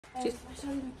Do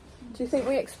you think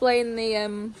we explain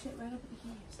the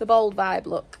bold vibe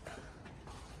look?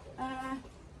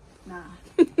 Nah.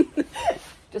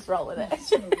 Just roll with it.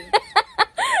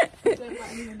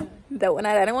 Don't want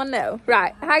to let anyone know.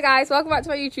 Right, hi guys, welcome back to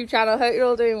my YouTube channel. Hope you're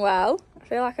all doing well. I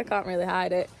feel like I can't really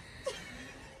hide it.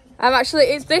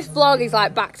 This vlog is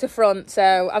like back to front,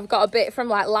 so I've got a bit from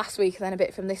like last week and then a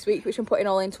bit from this week, which I'm putting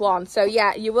all into one. So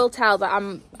yeah, you will tell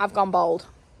that I've gone bold.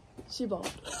 She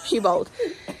bold.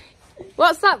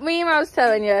 What's that meme I was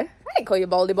telling you? I didn't call you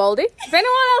Baldy Baldy. If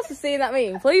anyone else has seen that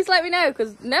meme, please let me know,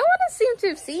 because no one has seemed to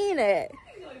have seen it.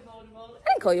 I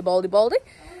didn't call you Baldy Baldy.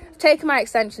 I've taken my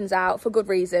extensions out for good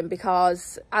reason,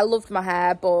 because I loved my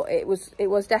hair, but it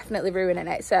was definitely ruining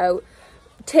it. So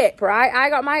tip, right? I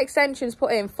got my extensions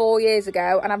put in 4 years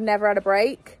ago and I've never had a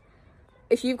break.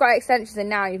 If you've got extensions in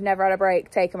now and you've never had a break,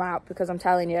 take them out, because I'm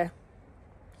telling you,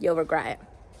 you'll regret it.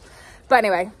 But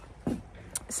anyway,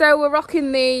 so we're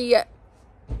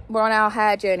on our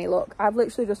hair journey look. I've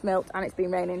literally just milked and it's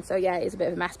been raining, so yeah, it's a bit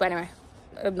of a mess. But anyway,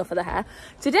 enough of the hair.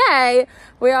 Today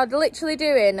we are literally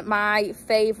doing my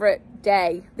favorite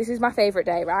day. This is my favorite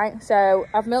day, right? So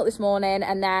I've milked this morning,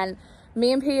 and then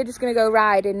me and P are just going to go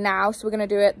riding now. So we're going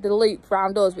to do the loop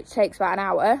round us, which takes about an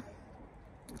hour,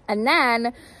 and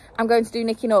then I'm going to do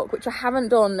Nicky Nook, which I haven't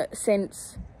done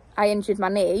since I injured my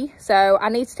knee. So I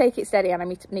need to take it steady, and I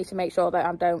need to make sure that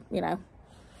I don't, you know,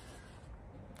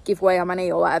 give way on my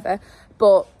knee or whatever.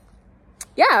 But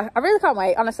yeah, I really can't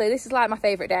wait. Honestly, this is like my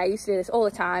favourite day. I used to do this all the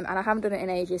time and I haven't done it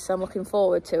in ages, so I'm looking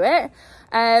forward to it.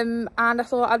 And I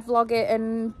thought I'd vlog it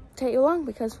and take you along,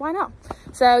 because why not?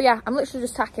 So yeah, I'm literally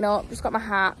just tacking up, just got my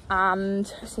hat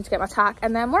and just need to get my tack,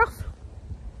 and then we're off.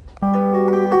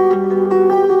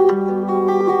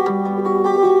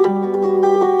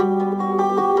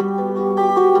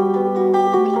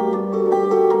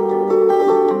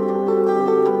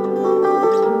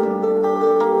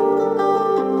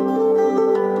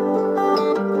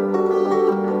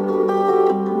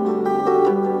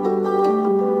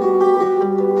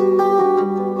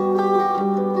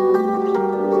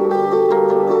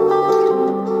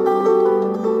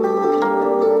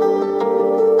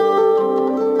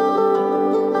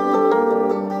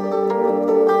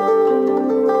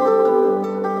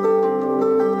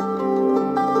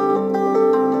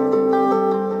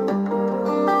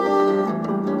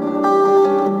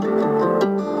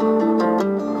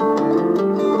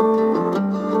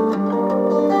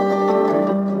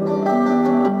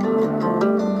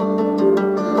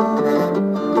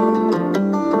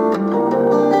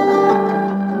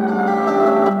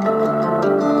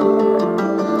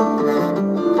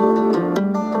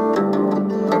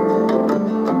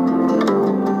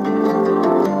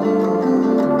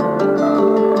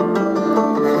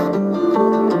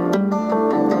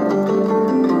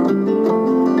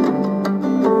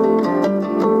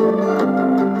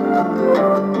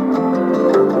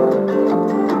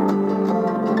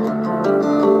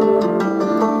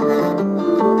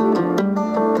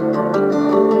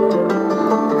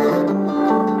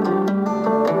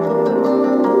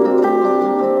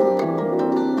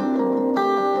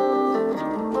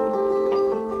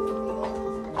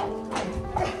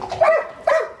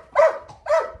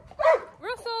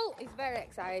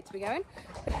 To be going.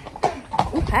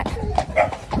 Ooh, heck.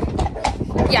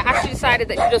 Yeah, Ashley decided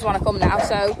that she does want to come now,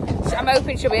 so I'm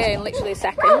hoping she'll be here in literally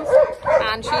seconds.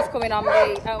 And she's coming on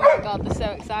the, oh my god, they're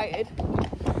so excited.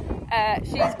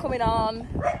 She's coming on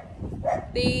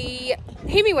the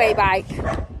Himiway bike,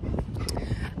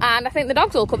 and I think the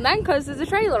dogs will come then, because there's a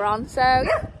trailer on. So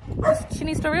yeah, she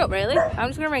needs to hurry up really. I'm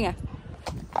just gonna ring her.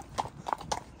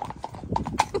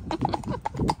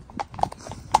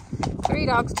 3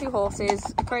 dogs, 2 horses,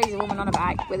 a crazy woman on a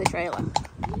bike with a trailer.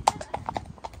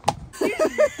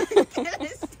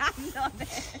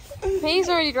 He's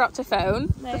already dropped a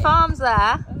phone. The farm's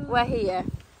there. We're here.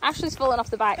 Ashley's fallen off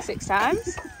the bike 6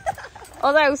 times.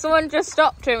 Although someone just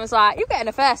stopped her and was like, "You're getting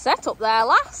a fair set up there,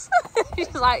 lass."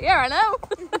 She's like, "Yeah, I know."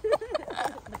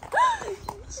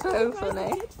 So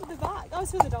funny. It's for the back. Oh,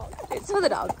 it's for the dogs. It's for the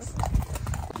dogs.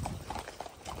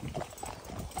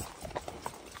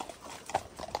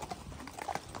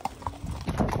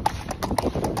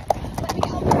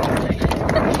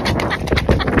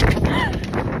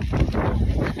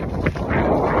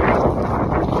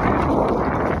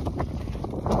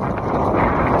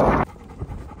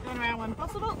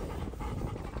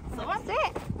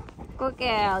 Good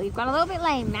girl. You've gone a little bit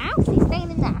lame now, so you're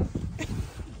staying in there.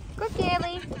 Good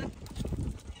girlie.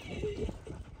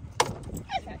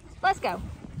 Let's go.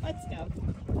 Let's go.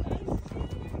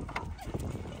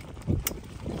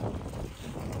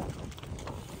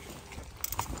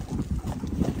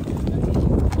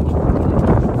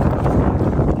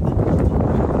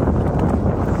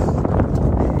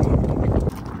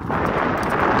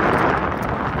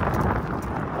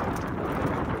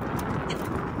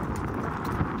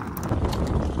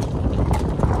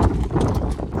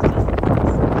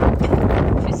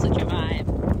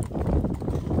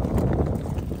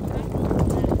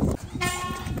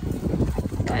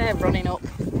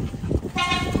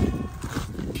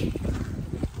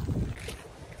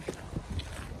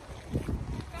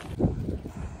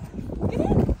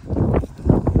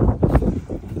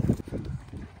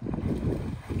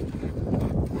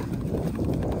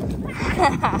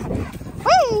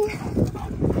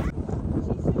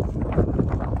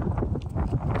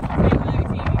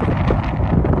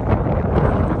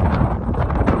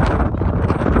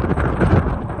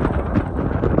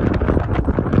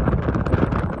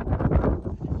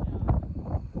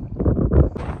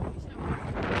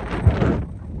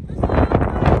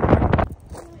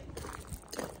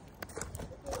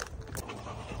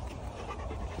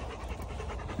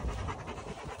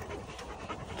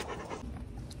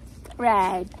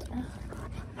 Red.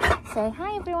 Say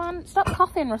hi, everyone. Stop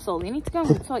coughing, Russell. You need to go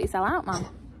and sort yourself out, man.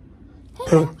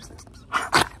 Hey.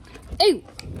 Ooh,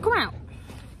 come out.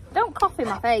 Don't cough in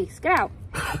my face. Get out.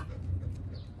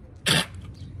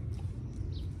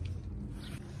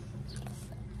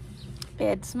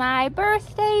 It's my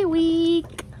birthday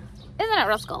week. Isn't it,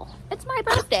 Russell? It's my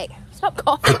birthday. Stop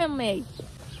coughing on me.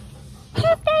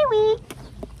 Birthday week.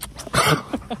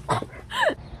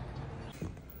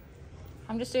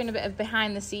 I'm just doing a bit of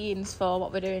behind the scenes for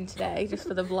what we're doing today, just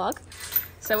for the vlog.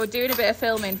 So we're doing a bit of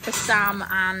filming for Sam,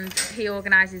 and he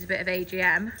organises a bit of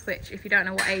AGM, which if you don't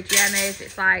know what AGM is,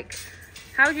 it's like,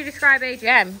 how would you describe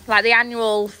AGM? Like the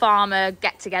annual farmer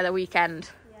get-together weekend.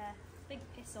 Yeah, big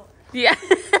piss up. Yeah.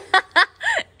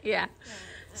 Yeah.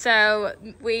 So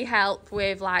we help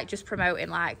with like just promoting,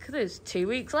 like there's 2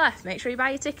 weeks left, make sure you buy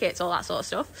your tickets, all that sort of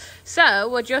stuff. So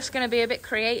we're just going to be a bit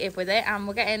creative with it, and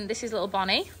we're getting, this is little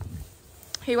Bonnie,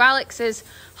 who Alex is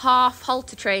half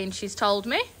halter trained, she's told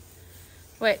me,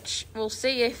 which we'll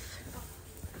see if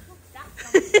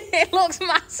it looks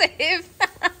massive.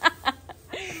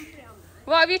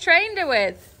 What have you trained her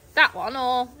with? That one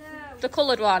or the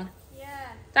coloured one? Yeah.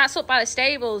 That's up by the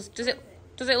stables. Does it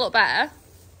look better?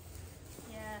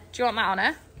 Yeah. Do you want that on her?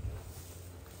 Yeah,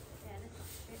 this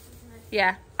looks good, doesn't it?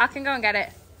 Yeah, I can go and get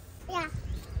it. Yeah.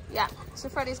 Yeah, so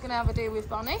Freddie's going to have a do with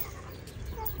Bonnie.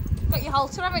 Got your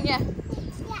halter, haven't you?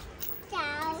 Yeah.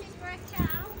 Cow. This is for a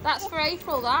cow. That's for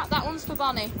April, that. That one's for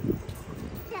Bonnie.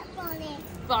 Yeah, Bonnie.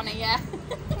 Bonnie, yeah.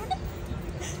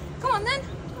 Come on then.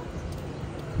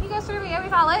 You go through here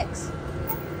with Alex.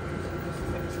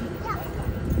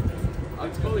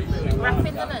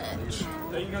 Wrapping the merch.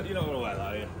 No, you're not going to wear that,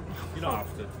 are you? You don't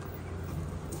have to.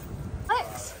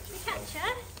 Alex. Should we catch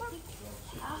her? Want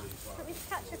me to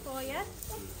catch her for you?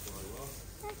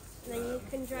 And then you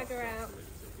can drag her out.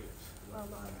 Well,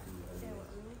 no. Do what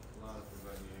I mean.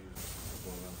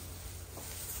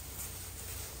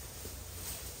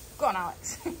 Go on,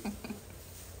 Alex.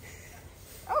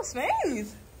 Oh,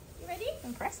 smooth. You ready?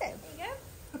 Impressive. There you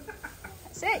go.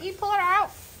 That's it, you pull her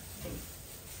out.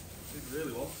 It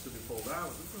really wants to be pulled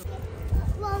out, doesn't it?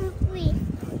 1, 3.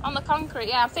 On the concrete,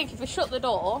 yeah, I think if we shut the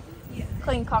door,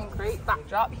 clean concrete,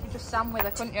 backdrop, you could just stand with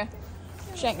her, couldn't you?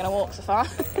 She ain't gonna walk so far.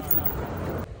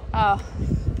 Oh,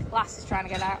 Lass is trying to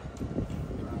get out.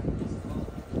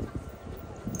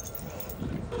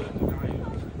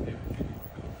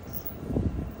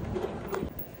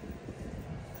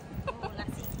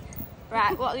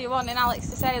 Right, what are you wanting Alex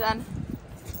to say then?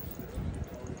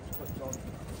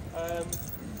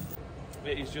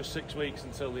 It is just 6 weeks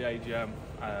until the AGM.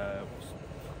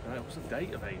 What's the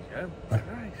date of AGM?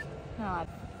 Christ. Oh,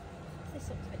 This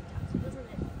looks a bit tatty, doesn't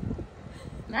it?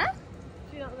 no?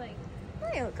 Do you not think? Oh,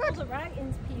 you look All good. the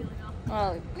writing's peeling off.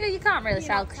 Well, yeah, you can't really You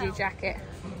tell not because your tell. jacket.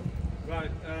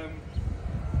 Right,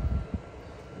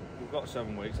 we've got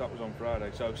 7 weeks, that was on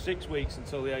Friday. So 6 weeks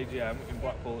until the AGM in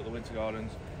Blackpool at the Winter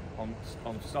Gardens,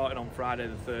 starting on Friday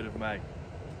the 3rd of May.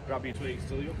 Grab your tweets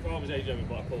till the Young Farmers AGM in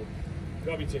Blackpool.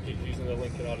 Grab your tickets using the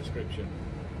link in our description.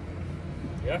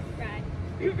 Yeah? Right.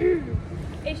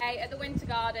 Okay, at the Winter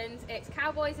Gardens, it's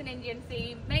Cowboys and Indian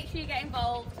theme. Make sure you get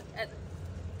involved.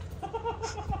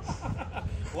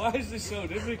 Why is this so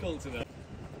difficult today?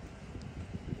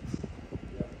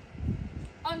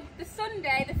 On the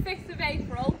Sunday, the 5th of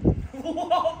April.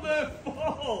 What the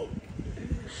fuck?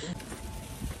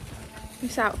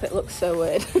 This outfit looks so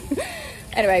weird.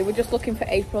 Anyway, we're just looking for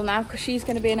April now because she's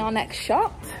going to be in our next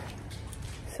shot.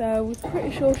 So we're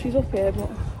pretty sure she's up here, but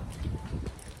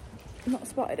I'm not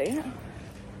spotted her yet.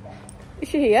 Is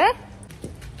she here?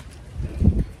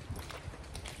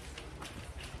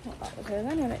 Not that was her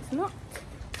then, and it's not.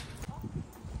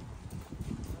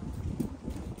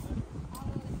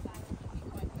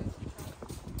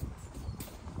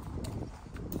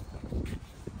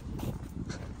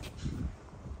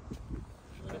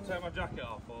 Should I take my jacket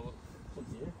off or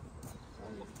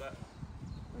look better?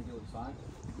 I think it looks fine.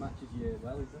 Matches you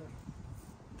well, isn't it?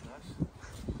 Nice.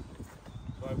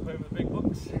 So I play with the big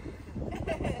bucks.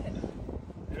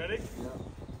 You ready? Yeah.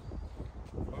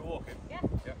 Are we walking? Yeah.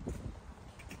 Yep.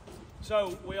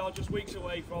 So we are just weeks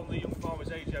away from the Young Farmers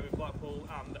AGM in Blackpool,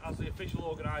 and as the official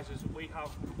organisers we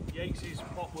have Yates's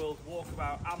Pop World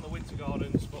Walkabout and the Winter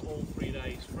Gardens for all 3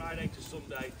 days, Friday to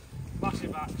Sunday.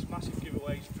 Massive acts, massive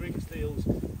giveaways, drinks deals,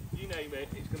 you name it,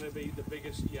 it's going to be the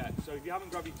biggest yet. So if you haven't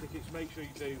grabbed your tickets, make sure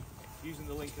you do, using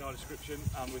the link in our description,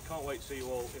 and we can't wait to see you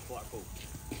all in Blackpool.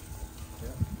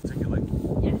 Yeah. Take a link.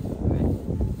 Yeah.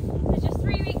 Right. There's just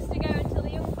 3 weeks to go until the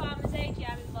Young Farmers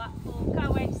AGM in Blackpool.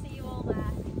 Can't wait to see you all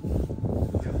there.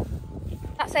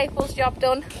 That's April's job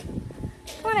done.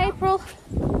 Come on, April.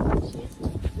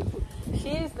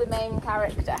 is the main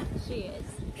character. She is.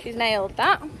 She's nailed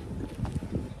that.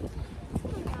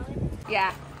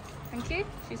 Yeah. Thank you.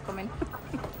 She's coming.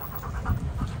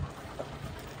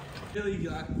 Really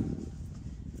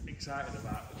excited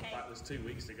about the fact there's 2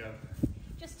 weeks to go.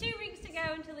 Just 2 weeks to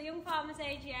go until the Young Farmers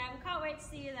AGM. Can't wait to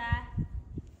see you there.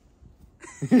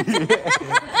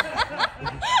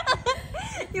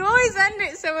 You always end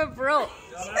it so abrupt.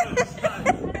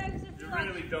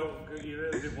 You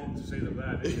really didn't want to see them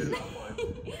there, did you, at that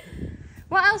point?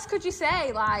 What else could you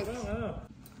say? Like, I don't know.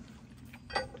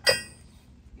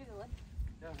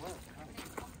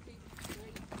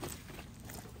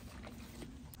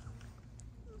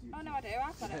 oh no, I do.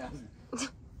 I've got it.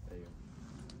 There you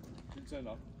go. Turn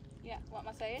on. Yeah, what am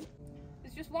I saying?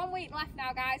 There's just 1 week left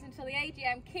now, guys, until the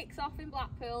AGM kicks off in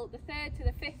Blackpool, the 3rd to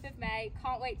the 5th of May.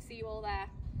 Can't wait to see you all there.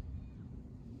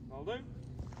 I'll do.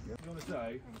 You want to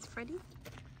say? It's Freddie.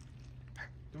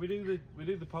 We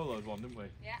did the polos one, didn't we?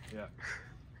 Yeah.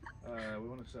 Yeah. We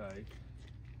want to say.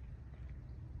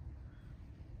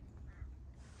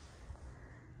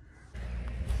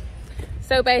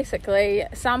 So basically,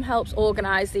 Sam helps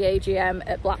organise the AGM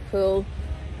at Blackpool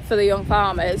for the young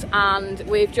farmers, and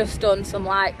we've just done some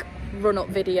like run-up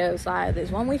videos. Like,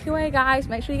 there's 1 week away, guys.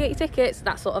 Make sure you get your tickets.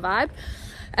 That sort of vibe.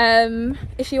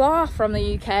 If you are from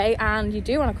the UK and you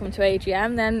do want to come to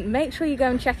AGM, then make sure you go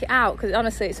and check it out, because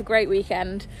honestly it's a great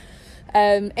weekend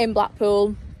in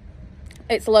Blackpool.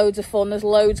 It's loads of fun. There's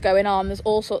loads going on. There's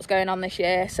all sorts going on this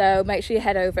year, so make sure you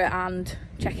head over and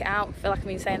check it out. I feel like I've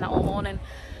been saying that all morning,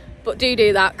 but do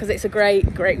that, because it's a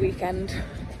great weekend.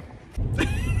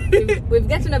 We've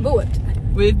getting a boat.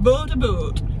 We've bought a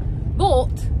boat.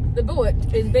 But the boat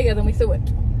is bigger than we thought,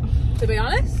 to be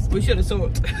honest. We should have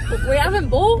thought. But we haven't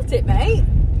bought it, mate.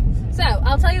 So,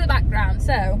 I'll tell you the background.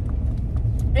 So,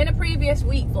 in a previous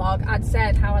week vlog, I'd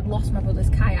said how I'd lost my brother's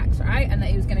kayaks, right? And that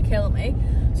he was going to kill me.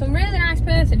 Some really nice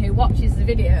person who watches the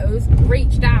videos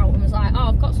reached out and was like, oh,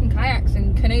 I've got some kayaks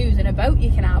and canoes and a boat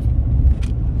you can have.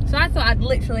 So I thought I'd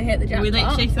literally hit the jackpot. We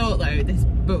literally thought, though, this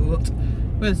boat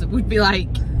would be like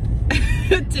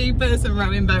a 2-person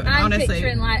rowing boat. I'm honestly,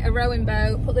 picturing like a rowing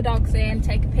boat, put the dogs in,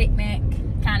 take a picnic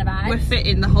kind of vibe. we're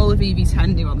fitting the whole of Evie's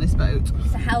Hendy on this boat.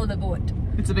 It's a hell of a boat.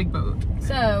 It's a big boat.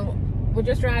 So we're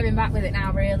just driving back with it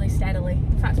now, really steadily.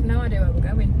 In fact, we've no idea where we're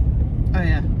going. Oh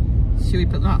yeah. Should we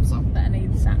put the maps on? Better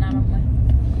need the sat nav,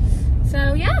 haven't we?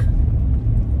 So yeah,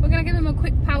 we're gonna give him a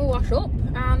quick power wash up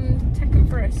and take him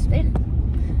for a spin.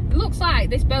 It looks like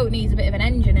this boat needs a bit of an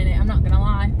engine in it, I'm not gonna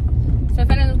lie. So if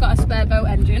anyone's got a spare boat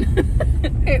engine,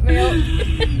 hit me up.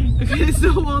 If it's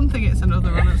not one thing, it's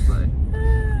another, honestly.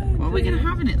 What are we going to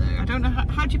have in it, though? I don't know.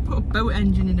 How do you put a boat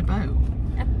engine in a boat?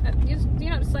 You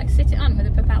know, just like sit it on with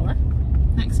a propeller.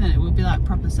 Next thing, it will be like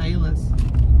proper sailors.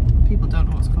 People don't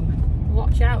know what's coming.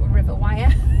 Watch out, river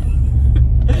wire.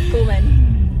 It's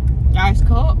coming. Guys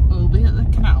caught, we'll be at the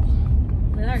canal.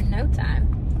 We're there in no time.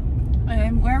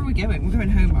 Where are we going? We're going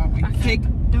home, aren't we? Pig,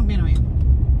 don't be annoying.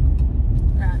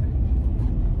 Right.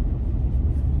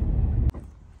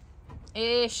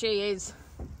 Here she is.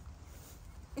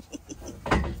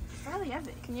 Fairly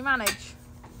heavy. Can you manage?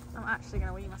 I'm actually going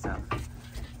to wee myself.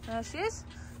 There she is.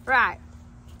 Right.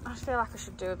 I just feel like I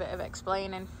should do a bit of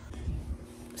explaining.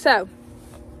 So,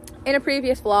 in a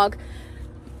previous vlog,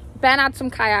 Ben had some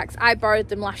kayaks. I borrowed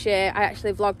them last year. I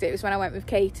actually vlogged it. It was when I went with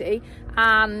Katie.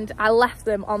 And I left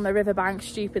them on the riverbank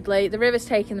stupidly. The river's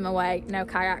taking them away. No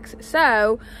kayaks.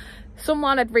 So,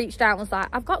 someone had reached out and was like,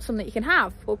 I've got some that you can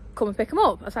have. Well, come and pick them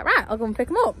up. I was like, right, I'll go and pick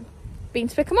them up. Been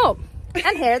to pick them up.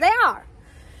 And here they are.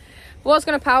 Was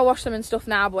going to power wash them and stuff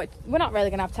now, but we're not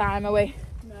really going to have time, are we?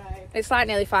 No. It's like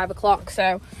nearly 5 o'clock,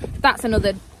 so that's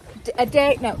another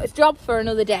it's job for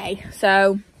another day.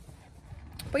 So,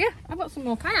 but yeah, I've got some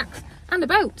more kayaks and a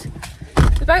boat.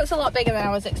 The boat's a lot bigger than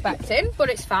I was expecting, but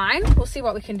it's fine. We'll see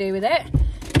what we can do with it.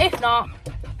 If not,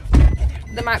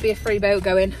 there might be a free boat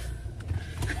going.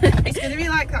 It's going to be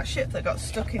like that ship that got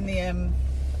stuck in the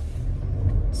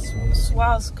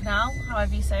Suez Canal,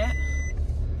 however you say it.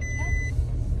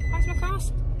 Where's my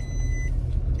cast?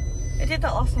 It did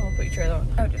that last time I put your trailer on.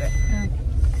 Oh, did it?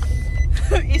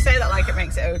 Yeah. You say that like it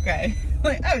makes it okay.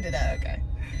 Like, oh, did it? Okay.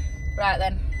 Right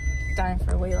then, dying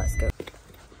for a wee, let's go.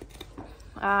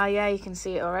 Yeah, you can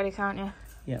see it already, can't you?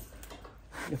 Yeah.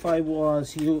 If I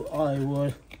was you, I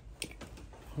would.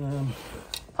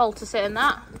 Pole to sit in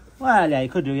that. Well, yeah, you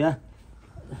could do, yeah.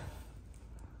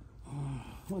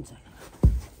 1 second.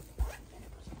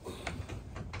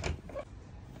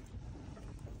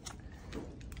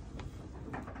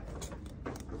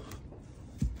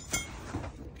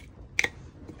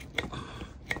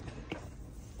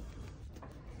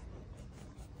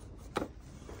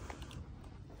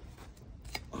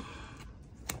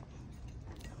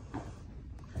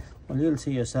 you'll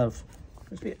see yourself.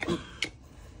 Just be a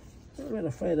little bit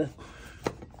afraid of.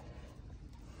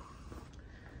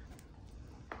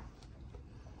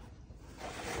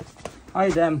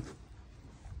 I'd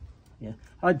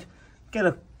get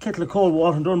a kettle of cold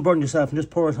water and don't burn yourself and just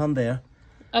pour it on there.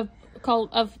 Of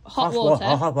hot water.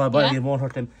 Hot water, Yeah. it won't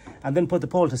hurt them. And then put the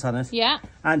poultice on it. Yeah.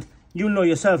 And you'll know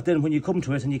yourself then when you come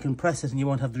to it and you can press it and you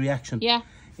won't have the reaction. Yeah.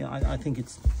 Yeah, I think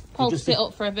it's... Poultice it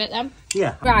up for a bit then.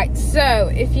 Yeah. Right, so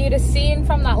if you'd have seen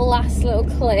from that last little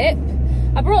clip,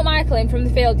 I brought Michael in from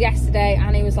the field yesterday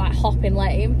and he was like hopping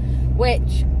lame,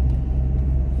 which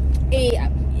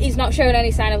he's not shown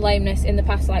any sign of lameness in the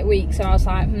past like week. So I was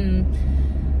like,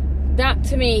 that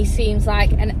to me seems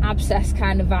like an abscess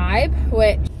kind of vibe,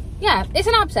 which, yeah, it's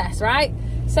an abscess, right?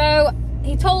 So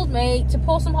he told me to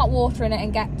pour some hot water in it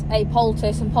and get a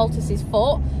poultice and poultice his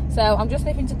foot. So I'm just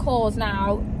nipping to Coles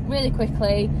now really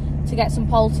quickly to get some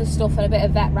poultice stuff and a bit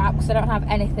of vet wrap because I don't have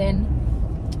anything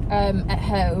at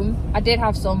home. I did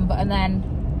have some, but and then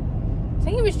I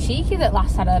think it was Cheeky that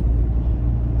last had an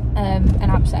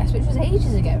abscess, which was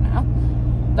ages ago now.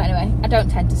 But anyway, I don't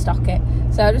tend to stock it,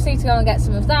 so I just need to go and get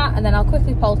some of that, and then I'll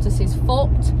quickly poultice his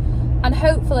foot, and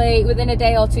hopefully within a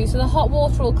day or two. So the hot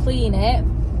water will clean it,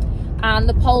 and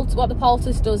what the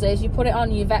poultice does is you put it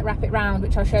on, you vet wrap it round,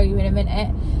 which I'll show you in a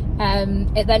minute.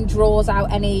 It then draws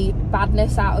out any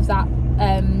badness out of that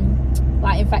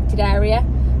like infected area.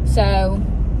 So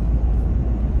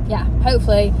yeah,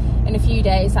 hopefully in a few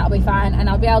days that'll be fine, and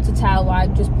I'll be able to tell by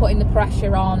just putting the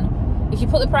pressure on. If you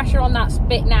put the pressure on that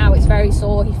bit now, it's very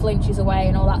sore, he flinches away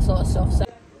and all that sort of stuff. So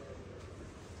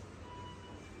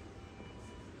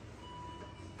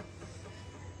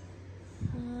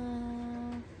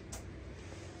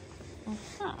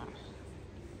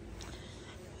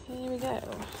here we go.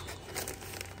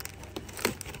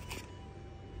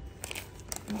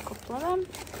 A couple of them.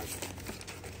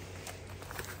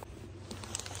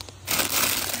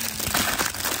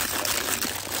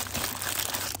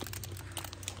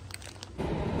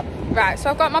 Right, so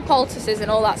I've got my poultices and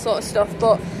all that sort of stuff,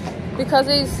 but because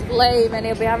he's lame and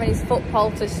he'll be having his foot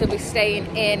poultice, he'll be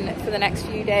staying in for the next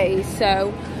few days,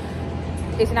 so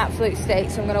it's an absolute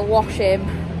state. So I'm going to wash him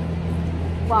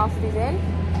whilst he's in,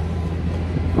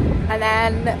 and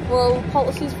then we'll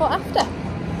poultice his foot after.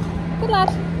 Good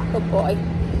lad, good boy.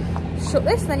 Shut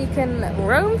this, then you can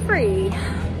roam free.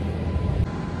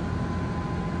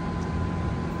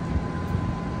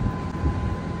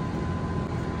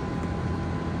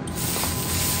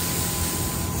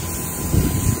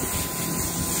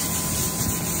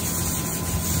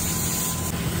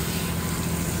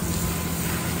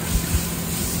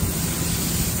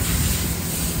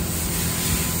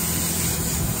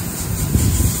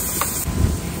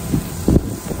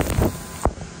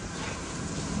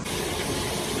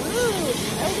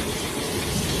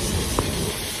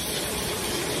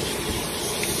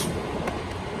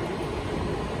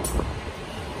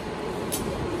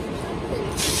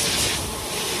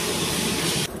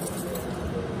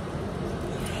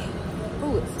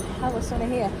 Sunny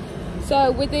here.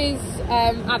 So with his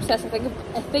abscess, I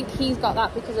think he's got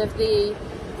that because of the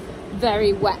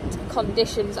very wet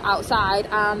conditions outside,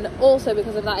 and also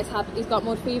because of that he's got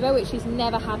mud fever, which he's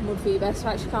never had mud fever, so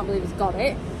I actually can't believe he's got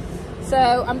it. So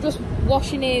I'm just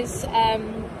washing his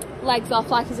legs off,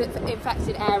 like his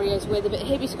infected areas, with a bit of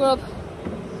Hibby scrub.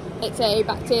 It's a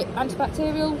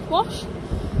antibacterial wash.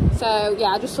 So yeah,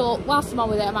 I just thought whilst I'm on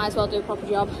with it, I might as well do a proper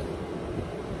job.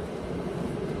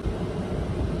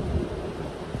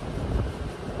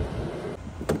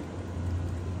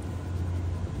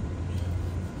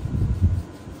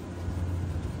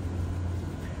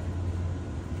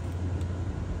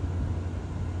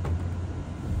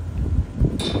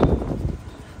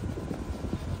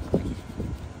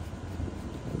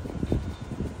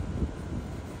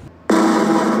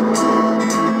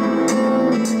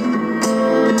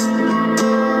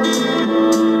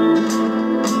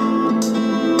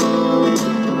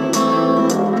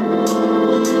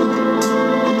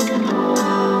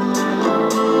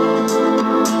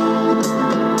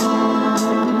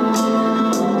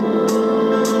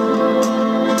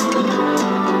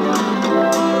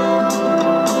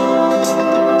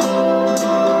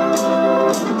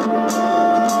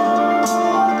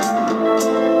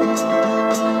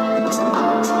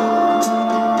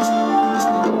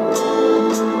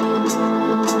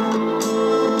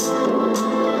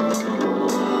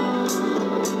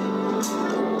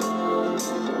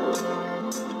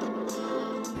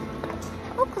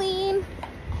 Clean.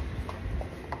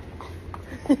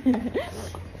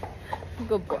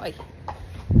 Good boy.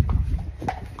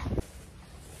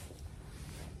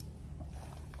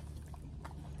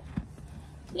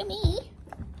 Yummy.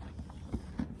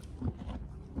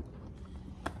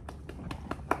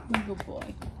 Good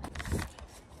boy.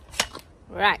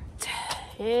 Right,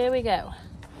 here we go.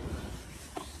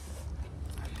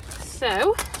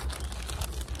 So,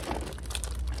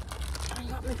 I've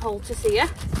got my poultice here,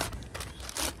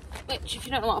 which, if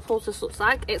you don't know what a poultice looks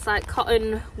like, it's like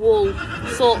cotton wool,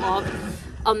 sort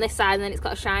of, on this side, and then it's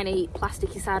got a shiny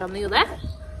plasticky side on the other.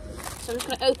 So I'm just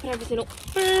going to open everything up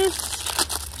first.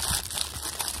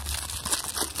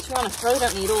 To be honest, I probably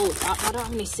don't need all of that. I don't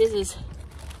have any scissors,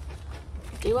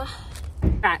 do I?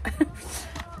 Right,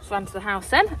 let's run to the house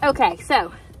then. Okay,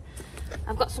 so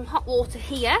I've got some hot water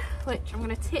here, which I'm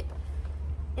going to tip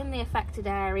in the affected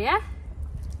area,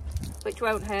 which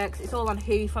won't hurt because it's all on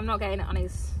hoof. I'm not getting it on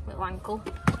his little ankle.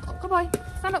 Good boy,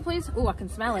 stand up please. Oh, I can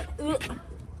smell it. Ugh.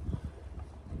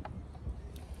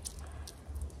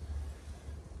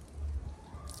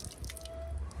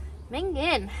 Ming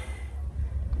in.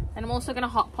 And I'm also going to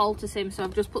hot poultice him, so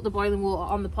I've just put the boiling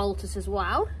water on the poultice as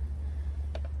well.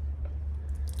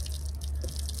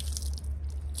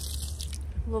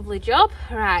 Lovely job.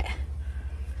 Right,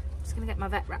 just going to get my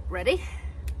vet wrap ready.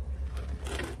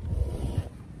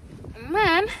 And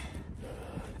then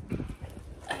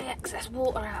the excess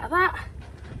water out of that.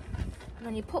 And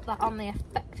then you put that on the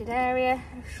affected area,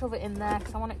 shove it in there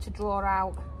because I want it to draw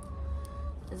out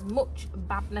as much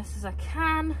badness as I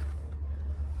can.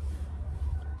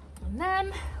 And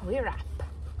then we wrap.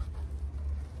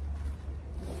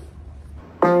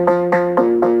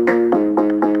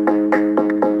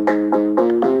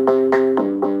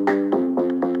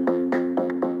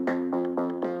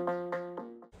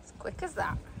 As quick as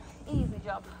that. Easy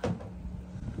job.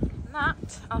 And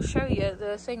that, I'll show you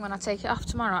the thing when I take it off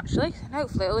tomorrow actually. And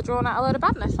hopefully it'll have drawn out a load of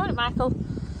badness, won't it, Michael?